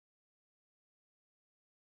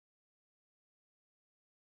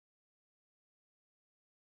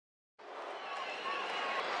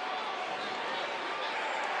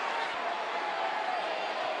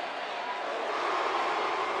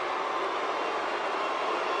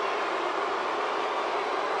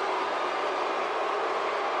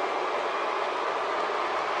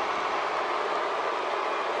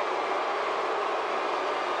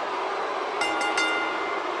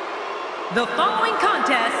The following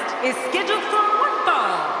contest is scheduled for one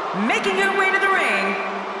fall. Making her way to the ring,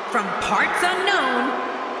 from parts unknown,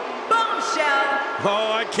 Bombshell.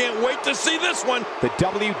 Oh, I can't wait to see this one. The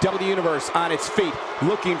WWE Universe on its feet,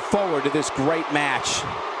 looking forward to this great match.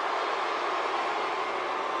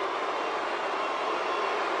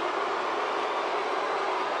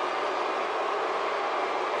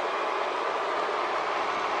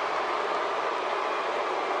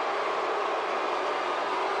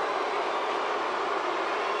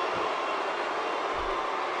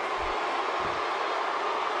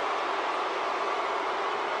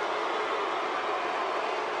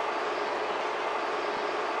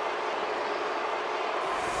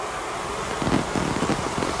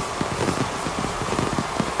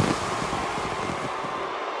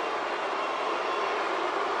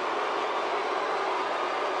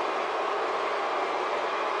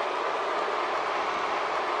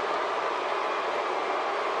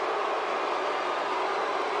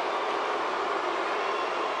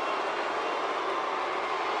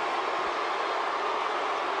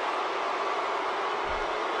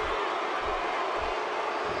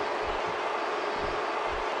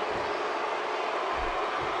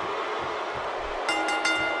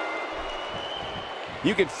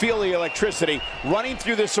 You can feel the electricity running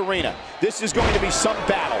through this arena. This is going to be some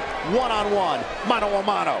battle, one-on-one,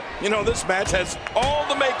 mano-a-mano. You know, this match has all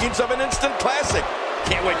the makings of an instant classic.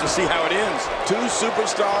 Can't wait to see how it ends. Two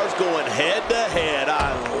superstars going head-to-head.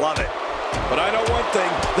 I love it. But I know one thing.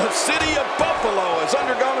 The city of Buffalo has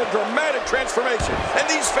undergone a dramatic transformation, and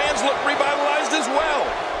these fans look revitalized as well.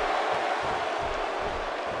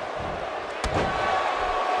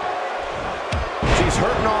 She's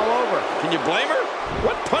hurting all over. Can you blame her?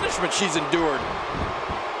 What punishment she's endured.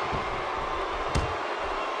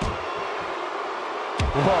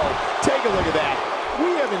 Whoa, take a look at that.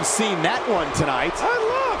 We haven't seen that one tonight. I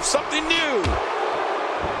love something new.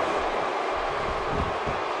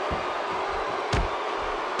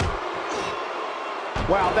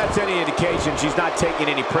 Well, that's any indication she's not taking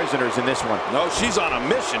any prisoners in this one. No, she's on a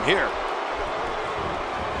mission here.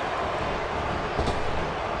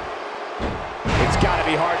 It's got to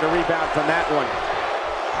be hard to rebound from that one.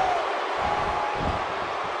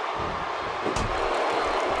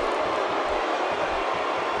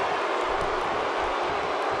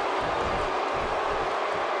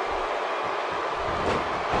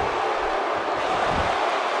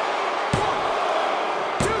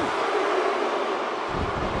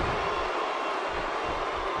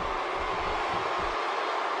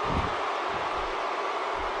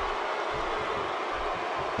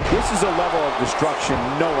 This is a level of destruction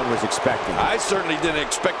no one was expecting. I certainly didn't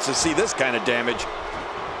expect to see this kind of damage.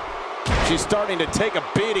 She's starting to take a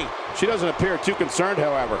beating. She doesn't appear too concerned,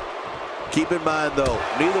 however. Keep in mind, though,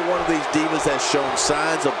 neither one of these divas has shown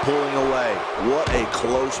signs of pulling away. What a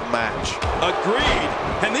close match. Agreed.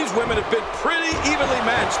 And these women have been pretty evenly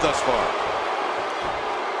matched thus far.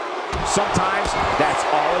 Sometimes that's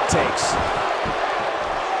all it takes.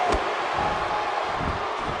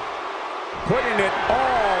 Putting it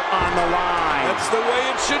all on the line. That's the way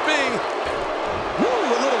it should be. Woo,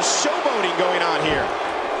 a little showboating going on here.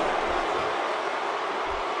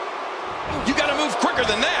 You got to move quicker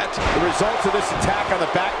than that. The results of this attack on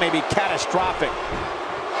the back may be catastrophic.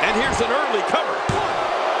 And here's an early cover.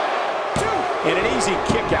 And an easy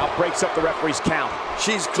kick out breaks up the referee's count.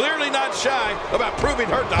 She's clearly not shy about proving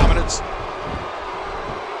her dominance.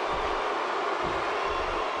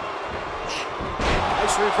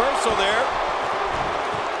 Nice reversal there.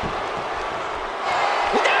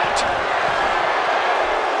 Look out!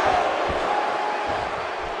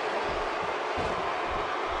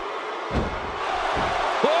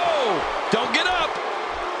 Whoa! Don't get up!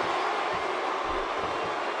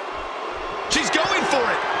 She's going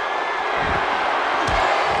for it!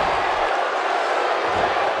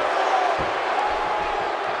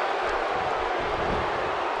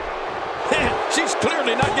 She's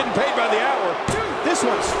clearly not getting paid by the hour. This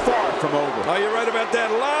one's far from over. Oh, you're right about that.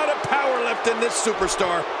 A lot of power left in this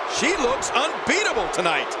superstar. She looks unbeatable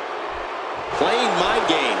tonight. Playing mind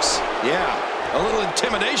games. Yeah, a little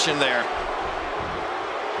intimidation there.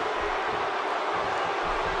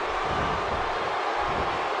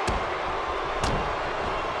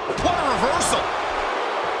 What a reversal.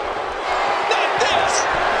 Not this.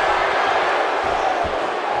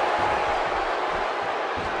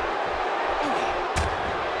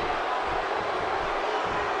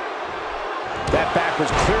 That back was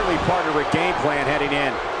clearly part of her game plan heading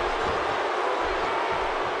in.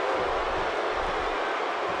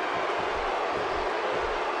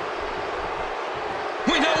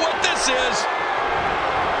 We know what this is.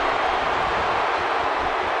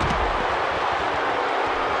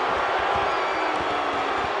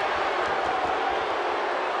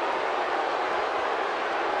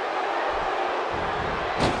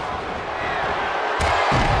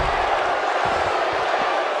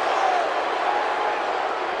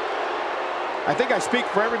 I think I speak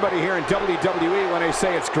for everybody here in WWE when I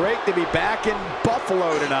say it's great to be back in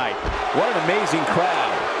Buffalo tonight. What an amazing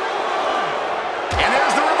crowd. And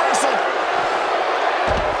there's the reversal.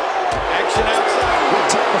 Action outside. What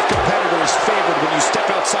type of competitor is favored when you step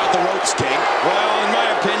outside the ropes, King? Well, in my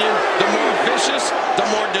opinion, the more vicious, the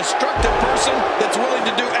more destructive person that's willing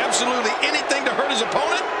to do absolutely anything to hurt his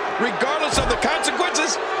opponent, regardless of the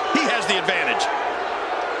consequences, he has the advantage.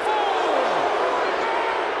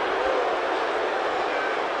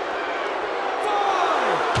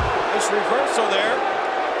 Nice reversal there.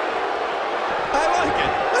 I like it.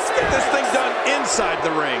 Let's get this thing done inside the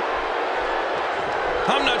ring.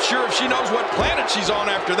 I'm not sure if she knows what planet she's on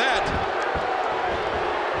after that.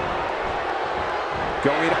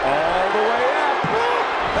 Going all the way up.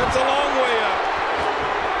 That's a long way up.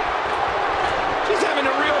 She's having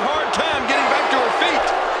a real hard time getting back to her feet.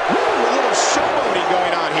 Ooh, a little showboating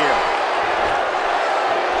going on here.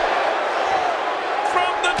 From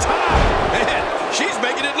the top. Man, she's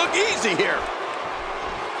making it look easy here.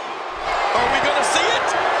 Are we going to see it?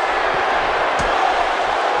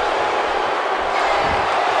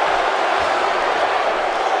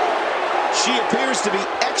 She appears to be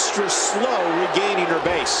extra slow regaining her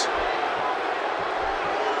base.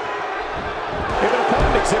 If an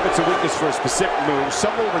opponent exhibits a weakness for a specific move,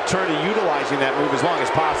 some will return to utilizing that move as long as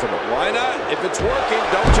possible. Why not? If it's working,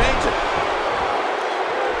 don't change it.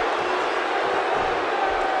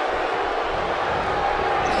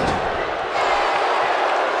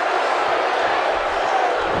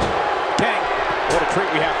 King, what a treat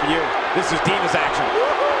we have for you. This is Diva's action.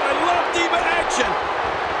 I love Diva action.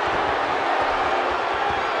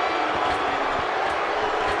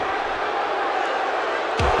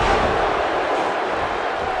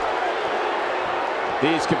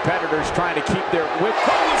 These competitors trying to keep their wit. Oh,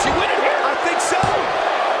 will she win it here? I think so.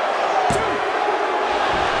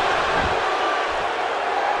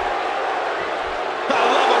 I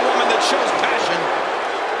love a woman that shows passion.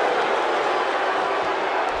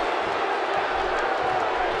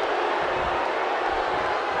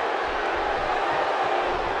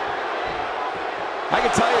 I can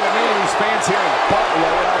tell you that many of these fans here in Buffalo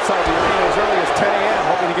and outside the arena as early as 10 a.m.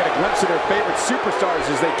 hoping to get a glimpse of their favorite superstars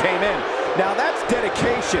as they came in. Now that's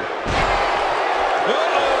dedication.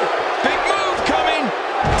 Uh-oh, big move coming.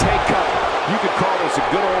 Take cover. You could call this a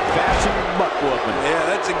good old-fashioned butt whooping. Yeah,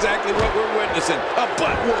 that's exactly what we're witnessing. A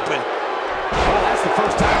butt whooping. Well, that's the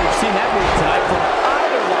first time we've seen that move tonight from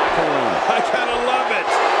either locker room. I kind of love it.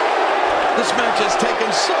 This match has taken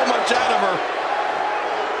so much out of her.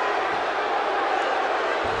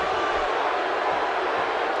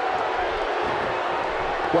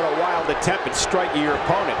 What a wild attempt at striking your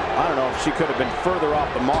opponent. I don't know if she could have been further off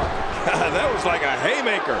the mark. That was like a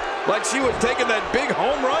haymaker. Like she was taking that big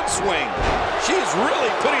home run swing. She is really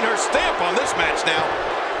putting her stamp on this match now.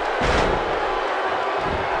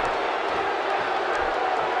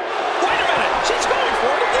 Wait a minute. She's going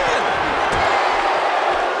for it again.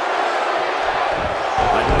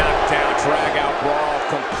 A knockdown, drag-out brawl,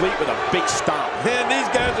 complete with a big stomp. Man, these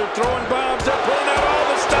guys are throwing bombs. They're pulling out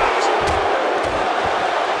all the stops.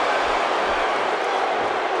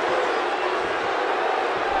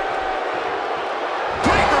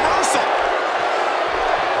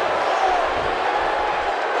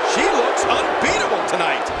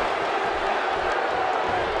 Tonight.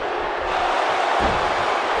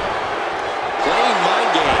 Playing mind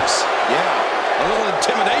games. Yeah, a little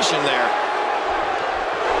intimidation there.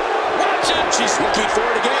 Watch it. She's looking for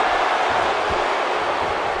it again.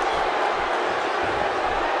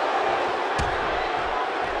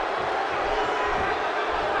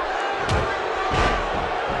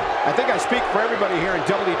 I think I speak for everybody here in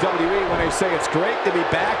WWE when I say it's great to be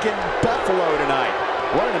back in Buffalo tonight.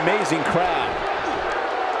 What an amazing crowd.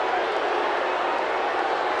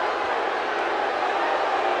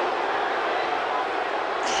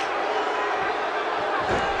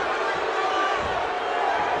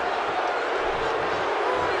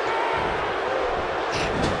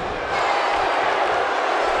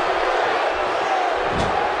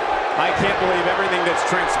 I can't believe everything that's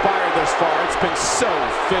transpired thus far. It's been so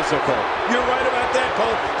physical. You're right about that,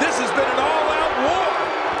 Cole. This has been an all-out war.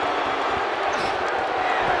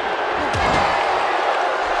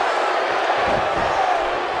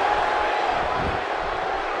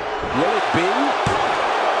 Will it be?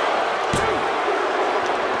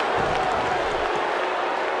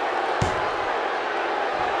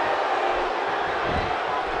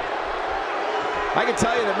 I can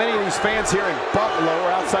tell you that many of these fans here in Buffalo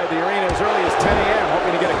were outside the arena as early as 10 a.m.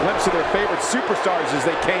 hoping to get a glimpse of their favorite superstars as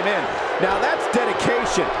they came in. Now that's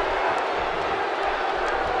dedication.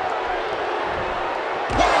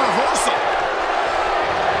 What a reversal.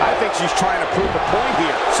 think she's trying to prove a point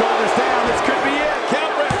here. Shoulders down, this could be it.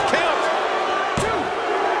 Count, ref, count. 2.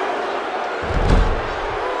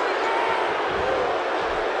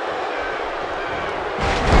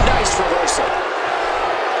 Nice reversal.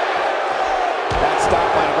 That stop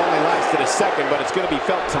might have only lasted a second, but it's going to be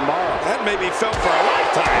felt tomorrow. That may be felt for a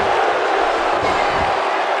lifetime.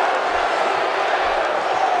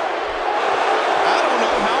 I don't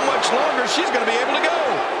know how much longer she's going to be able to go.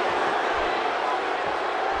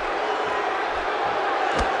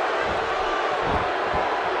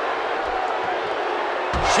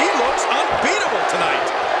 She looks unbeatable tonight.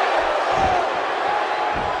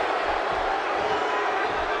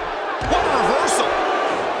 What a reversal.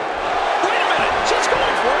 Wait a minute. She's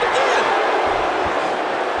going for it again.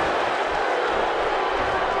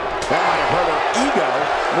 That might have hurt her ego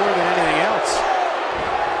more than anything else.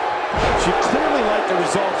 She clearly liked the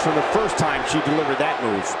results from the first time she delivered that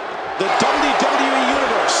move. The WWE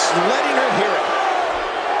Universe letting her hear it.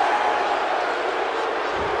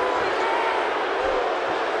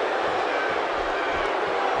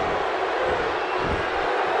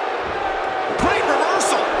 Great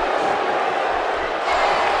reversal.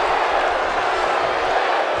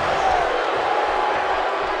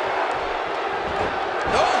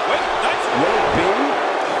 Oh, wait, nice. Will it be?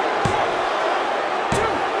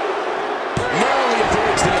 Narrowly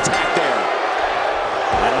avoids the attack there.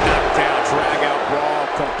 A knockdown, drag-out brawl,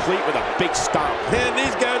 complete with a big stomp. And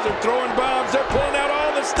these guys are throwing bombs. They're pulling out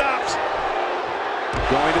all the stops.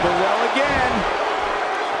 Going to the well again.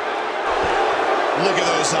 Look at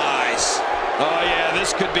those eyes. Oh, yeah,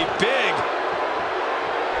 this could be big.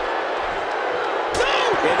 No!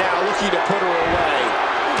 And now looking to put her away.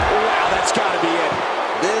 Wow, that's got to be it.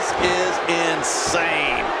 This is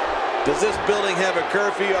insane. Does this building have a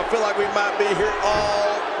curfew? I feel like we might be here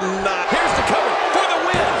all night. Here's the cover for the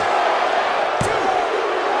win.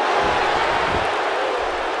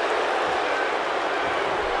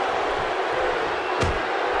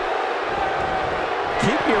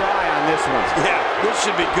 2. Keep your eye on this one. Yeah, this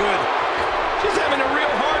should be good. She's having a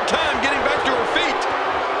real hard time getting back to her feet.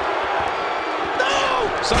 No!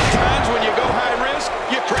 Sometimes when you go high risk,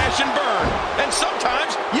 you crash and burn. And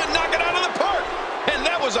sometimes you knock it out of the park. And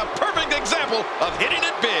that was a perfect example of hitting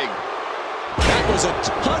it big. That was a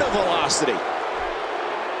ton of velocity.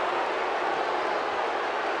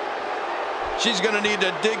 She's going to need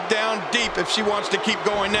to dig down deep if she wants to keep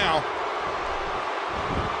going now.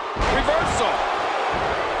 Reversal.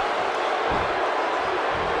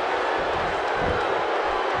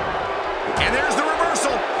 And there's the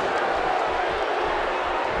reversal.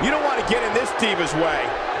 You don't want to get in this diva's way.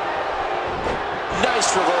 Nice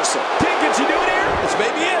reversal. Can she do it here? This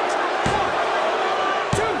may be it.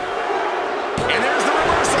 2. And there's the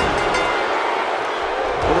reversal.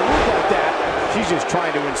 With a move like that, she's just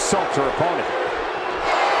trying to insult her opponent.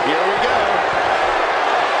 Here we go.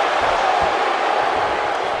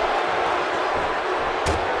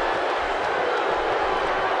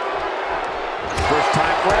 First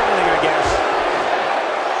time for everything, I guess.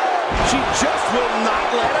 She just will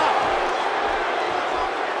not let up.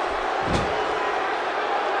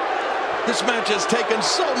 This match has taken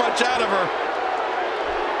so much out of her.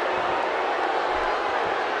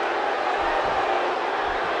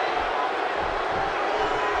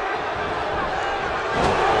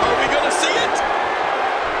 Are we going to see it?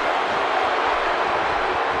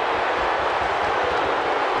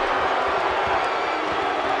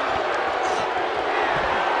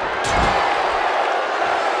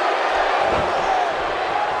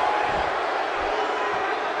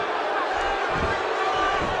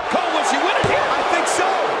 Cole, will she win it here? I think so.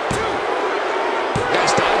 2.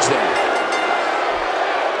 Nice dodge there.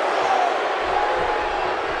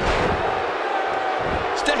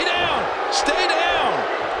 Stay down! Stay down!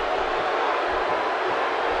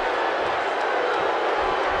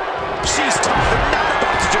 She's tough, but not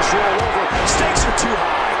about to just roll over. Stakes are too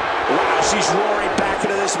high. Wow, she's roaring back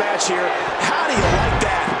into this match here. How do you like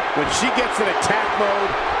that? When she gets in attack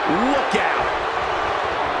mode, look out.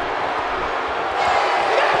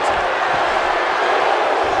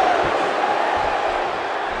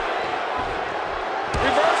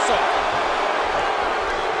 Reversal!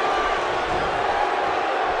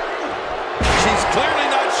 She's clearly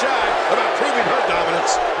not shy about proving her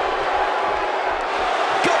dominance.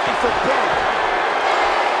 Going for broke.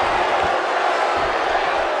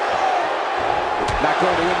 Not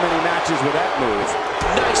going to win many matches with that move.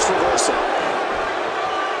 Nice reversal.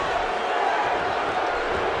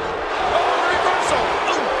 Oh, reversal!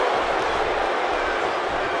 Ooh.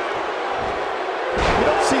 You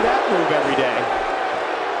don't see that move every day.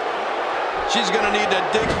 She's going to need to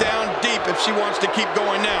dig down deep if she wants to keep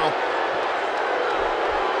going now.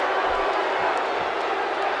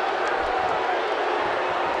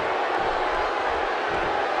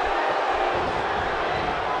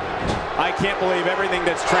 I can't believe everything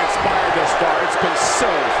that's transpired thus far. It's been so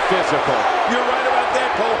physical. You're right about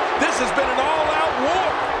that, Cole. This has been an all-out war.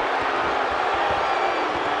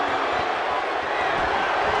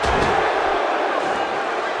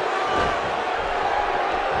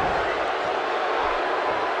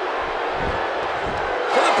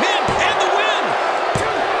 For the pin and the win.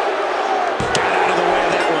 Got out of the way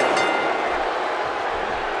of that one.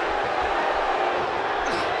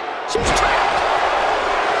 She's trapped.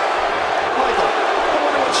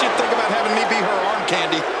 She'd think about having me be her arm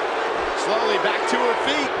candy. Slowly back to her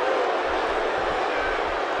feet.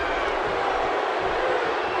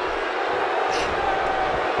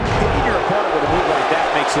 Hitting your opponent with a move like that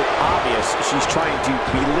makes it obvious she's trying to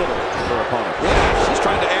belittle her opponent. Yeah, she's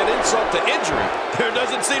trying to add insult to injury. There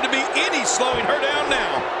doesn't seem to be any slowing her down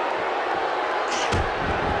now.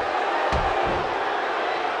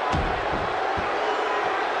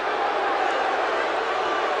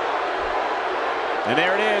 And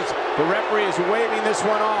there it is. The referee is waving this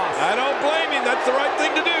one off. I don't blame him. That's the right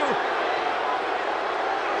thing to do.